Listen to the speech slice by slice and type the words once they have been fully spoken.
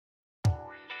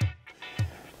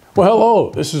Well,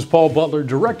 hello, this is Paul Butler,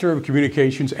 Director of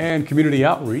Communications and Community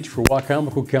Outreach for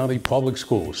Wicomico County Public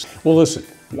Schools. Well, listen,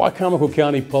 Wicomico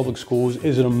County Public Schools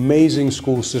is an amazing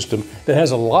school system that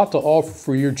has a lot to offer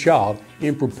for your child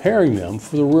in preparing them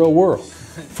for the real world.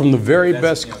 From the very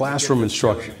best classroom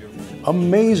instruction,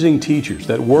 amazing teachers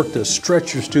that work to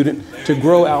stretch your student to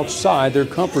grow outside their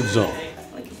comfort zone,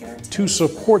 to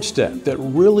support staff that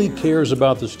really cares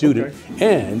about the student,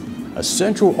 and a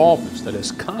central office that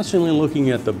is constantly looking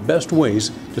at the best ways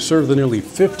to serve the nearly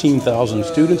 15,000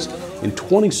 students in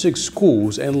 26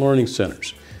 schools and learning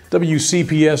centers.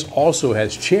 WCPS also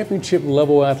has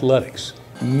championship-level athletics,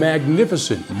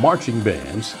 magnificent marching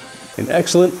bands, and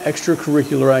excellent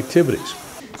extracurricular activities.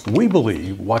 We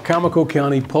believe Wicomico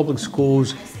County Public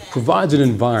Schools provides an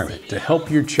environment to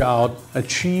help your child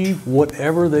achieve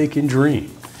whatever they can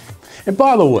dream. And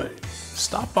by the way,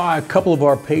 stop by a couple of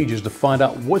our pages to find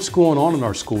out what's going on in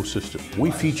our school system. We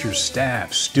feature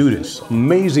staff, students,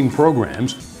 amazing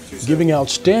programs, giving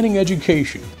outstanding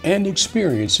education and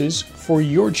experiences for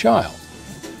your child.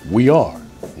 We are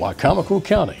Wicomico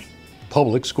County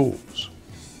Public Schools.